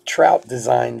Mike Trout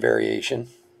design variation,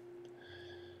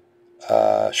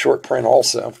 short print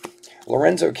also.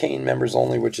 Lorenzo Cain members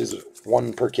only, which is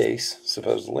 1 per case,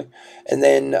 supposedly. And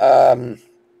then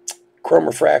Chrome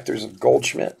Refractors of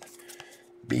Goldschmidt,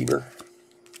 Bieber,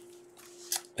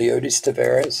 Leodis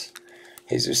Taveras,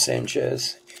 Jesus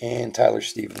Sanchez, and Tyler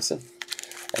Stevenson.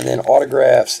 And then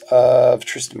autographs of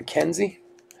Tristan McKenzie,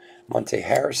 Monte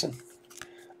Harrison,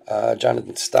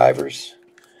 Jonathan Stivers,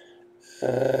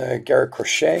 Garrett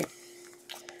Crochet,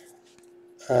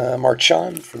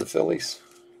 Marchand for the Phillies,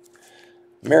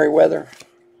 Merriweather,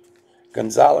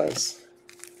 Gonzalez,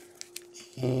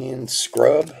 and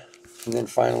Scrub. And then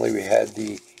finally we had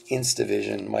the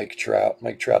Instavision Mike Trout.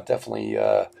 Mike Trout definitely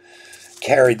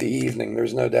carried the evening.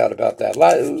 There's no doubt about that. A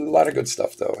lot of good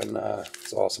stuff, though, and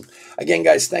it's awesome. Again,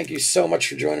 guys, thank you so much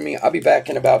for joining me. I'll be back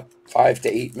in about 5 to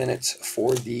 8 minutes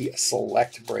for the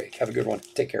select break. Have a good one.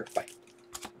 Take care. Bye.